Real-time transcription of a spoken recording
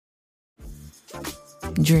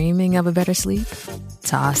Dreaming of a better sleep?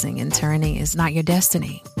 Tossing and turning is not your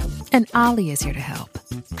destiny. And Ollie is here to help.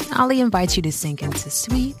 Ollie invites you to sink into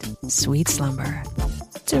sweet, sweet slumber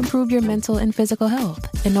to improve your mental and physical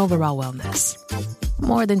health and overall wellness.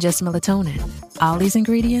 More than just melatonin, Ollie's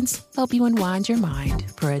ingredients help you unwind your mind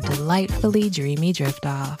for a delightfully dreamy drift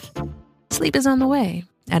off. Sleep is on the way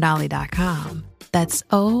at Ollie.com. That's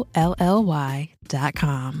OLLY.com.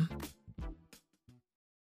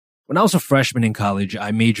 When I was a freshman in college,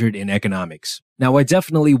 I majored in economics. Now, I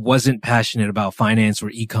definitely wasn't passionate about finance or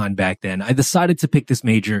econ back then. I decided to pick this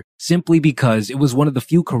major simply because it was one of the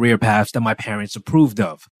few career paths that my parents approved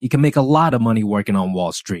of. You can make a lot of money working on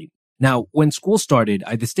Wall Street. Now, when school started,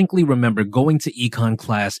 I distinctly remember going to econ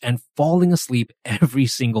class and falling asleep every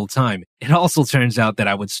single time. It also turns out that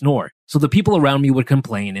I would snore. So the people around me would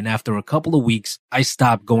complain, and after a couple of weeks, I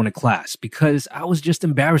stopped going to class because I was just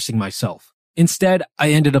embarrassing myself. Instead, I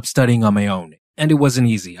ended up studying on my own. And it wasn't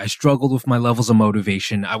easy. I struggled with my levels of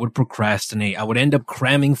motivation. I would procrastinate. I would end up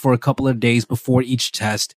cramming for a couple of days before each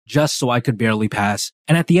test just so I could barely pass.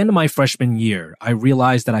 And at the end of my freshman year, I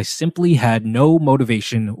realized that I simply had no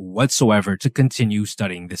motivation whatsoever to continue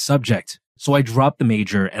studying this subject. So I dropped the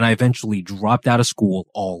major and I eventually dropped out of school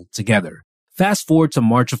altogether. Fast forward to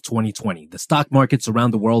March of 2020, the stock markets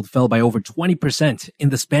around the world fell by over 20% in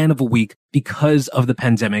the span of a week because of the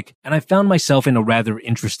pandemic, and I found myself in a rather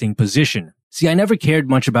interesting position. See, I never cared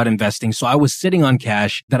much about investing, so I was sitting on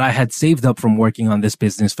cash that I had saved up from working on this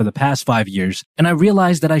business for the past 5 years, and I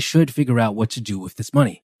realized that I should figure out what to do with this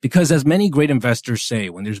money. Because as many great investors say,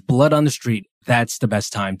 when there's blood on the street, that's the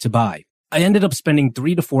best time to buy. I ended up spending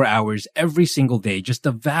 3 to 4 hours every single day just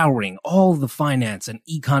devouring all the finance and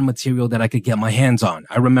econ material that I could get my hands on.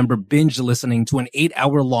 I remember binge listening to an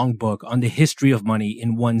 8-hour-long book on the history of money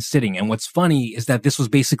in one sitting. And what's funny is that this was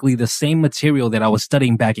basically the same material that I was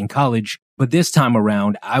studying back in college, but this time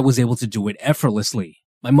around, I was able to do it effortlessly.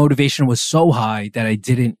 My motivation was so high that I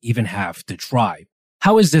didn't even have to try.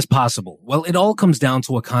 How is this possible? Well, it all comes down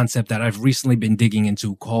to a concept that I've recently been digging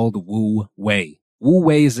into called Wu Wei. Wu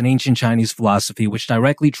Wei is an ancient Chinese philosophy which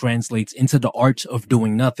directly translates into the art of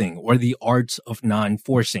doing nothing or the art of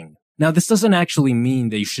non-forcing. Now, this doesn't actually mean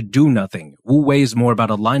that you should do nothing. Wu Wei is more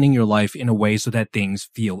about aligning your life in a way so that things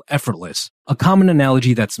feel effortless. A common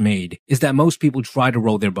analogy that's made is that most people try to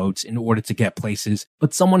row their boats in order to get places,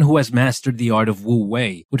 but someone who has mastered the art of Wu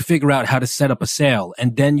Wei would figure out how to set up a sail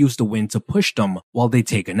and then use the wind to push them while they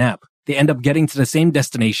take a nap. They end up getting to the same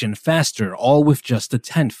destination faster, all with just a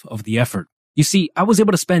tenth of the effort. You see, I was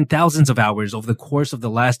able to spend thousands of hours over the course of the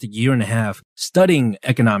last year and a half studying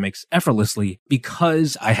economics effortlessly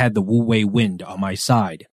because I had the Wu Wei wind on my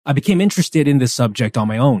side. I became interested in this subject on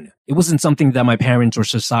my own. It wasn't something that my parents or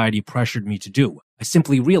society pressured me to do. I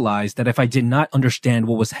simply realized that if I did not understand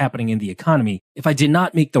what was happening in the economy, if I did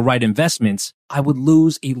not make the right investments, I would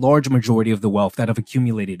lose a large majority of the wealth that I've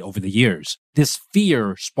accumulated over the years. This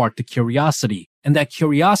fear sparked a curiosity, and that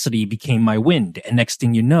curiosity became my wind. And next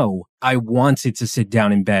thing you know, I wanted to sit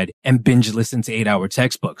down in bed and binge listen to 8-hour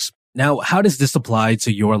textbooks. Now, how does this apply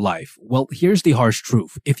to your life? Well, here's the harsh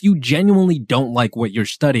truth. If you genuinely don't like what you're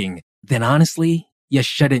studying, then honestly, you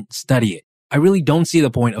shouldn't study it. I really don't see the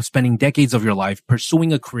point of spending decades of your life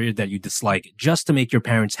pursuing a career that you dislike just to make your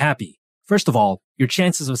parents happy. First of all, your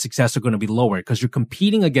chances of success are going to be lower because you're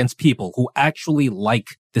competing against people who actually like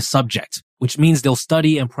the subject, which means they'll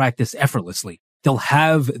study and practice effortlessly. They'll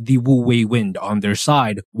have the Wu Wei wind on their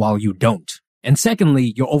side while you don't. And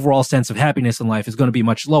secondly, your overall sense of happiness in life is going to be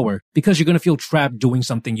much lower because you're going to feel trapped doing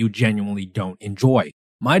something you genuinely don't enjoy.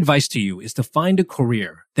 My advice to you is to find a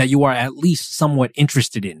career that you are at least somewhat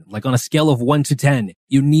interested in. Like on a scale of 1 to 10,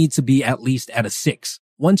 you need to be at least at a 6.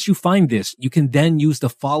 Once you find this, you can then use the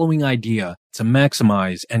following idea to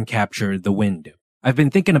maximize and capture the wind. I've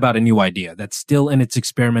been thinking about a new idea that's still in its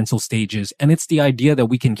experimental stages, and it's the idea that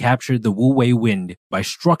we can capture the Wu Wei wind by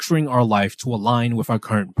structuring our life to align with our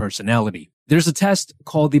current personality. There's a test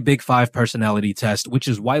called the Big 5 personality test, which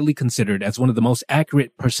is widely considered as one of the most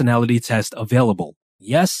accurate personality tests available.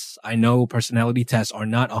 Yes, I know personality tests are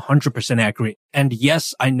not 100% accurate, and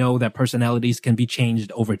yes, I know that personalities can be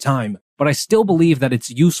changed over time, but I still believe that it's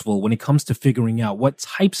useful when it comes to figuring out what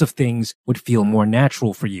types of things would feel more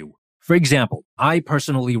natural for you. For example, I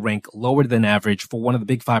personally rank lower than average for one of the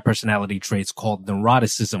Big 5 personality traits called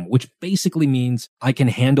neuroticism, which basically means I can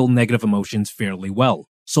handle negative emotions fairly well.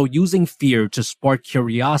 So using fear to spark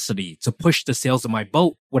curiosity to push the sails of my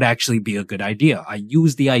boat would actually be a good idea. I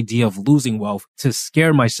use the idea of losing wealth to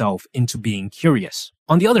scare myself into being curious.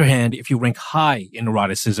 On the other hand, if you rank high in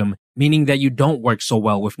neuroticism, meaning that you don't work so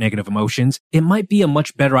well with negative emotions, it might be a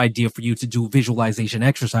much better idea for you to do visualization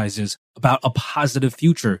exercises about a positive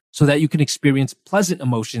future so that you can experience pleasant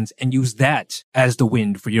emotions and use that as the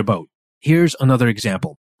wind for your boat. Here's another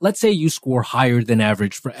example. Let's say you score higher than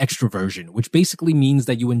average for extroversion, which basically means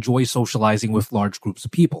that you enjoy socializing with large groups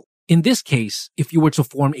of people. In this case, if you were to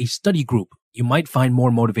form a study group, you might find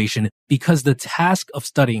more motivation because the task of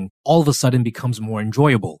studying all of a sudden becomes more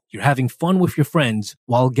enjoyable. You're having fun with your friends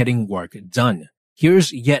while getting work done.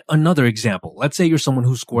 Here's yet another example. Let's say you're someone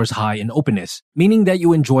who scores high in openness, meaning that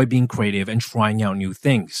you enjoy being creative and trying out new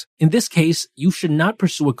things. In this case, you should not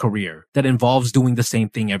pursue a career that involves doing the same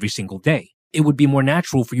thing every single day. It would be more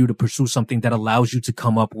natural for you to pursue something that allows you to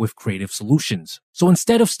come up with creative solutions. So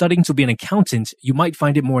instead of studying to be an accountant, you might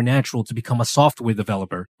find it more natural to become a software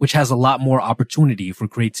developer, which has a lot more opportunity for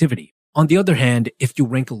creativity. On the other hand, if you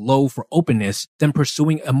rank low for openness, then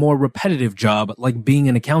pursuing a more repetitive job like being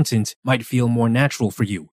an accountant might feel more natural for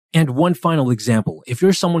you. And one final example, if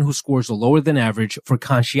you're someone who scores lower than average for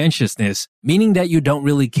conscientiousness, meaning that you don't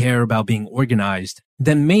really care about being organized,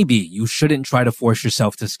 then maybe you shouldn't try to force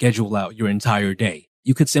yourself to schedule out your entire day.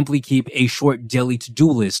 You could simply keep a short daily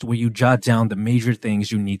to-do list where you jot down the major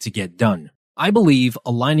things you need to get done. I believe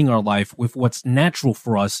aligning our life with what's natural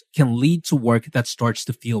for us can lead to work that starts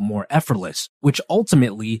to feel more effortless, which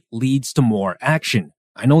ultimately leads to more action.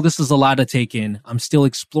 I know this is a lot to take in. I'm still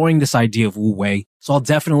exploring this idea of Wu Wei, so I'll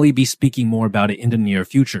definitely be speaking more about it in the near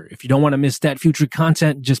future. If you don't want to miss that future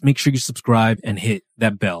content, just make sure you subscribe and hit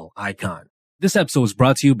that bell icon. This episode is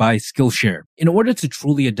brought to you by Skillshare. In order to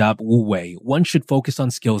truly adopt Wu Wei, one should focus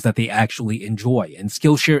on skills that they actually enjoy, and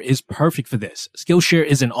Skillshare is perfect for this. Skillshare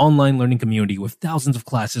is an online learning community with thousands of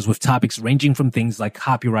classes with topics ranging from things like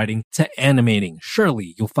copywriting to animating.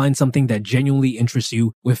 Surely, you'll find something that genuinely interests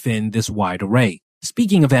you within this wide array.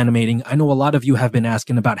 Speaking of animating, I know a lot of you have been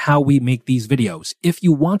asking about how we make these videos. If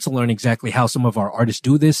you want to learn exactly how some of our artists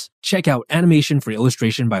do this, check out Animation for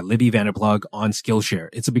Illustration by Libby Vanderplug on Skillshare.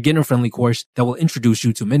 It's a beginner-friendly course that will introduce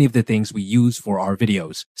you to many of the things we use for our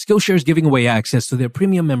videos. Skillshare is giving away access to their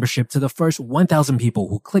premium membership to the first 1,000 people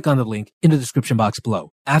who click on the link in the description box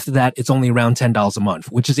below. After that, it's only around $10 a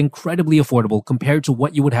month, which is incredibly affordable compared to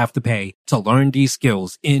what you would have to pay to learn these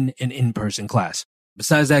skills in an in-person class.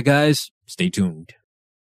 Besides that, guys, stay tuned.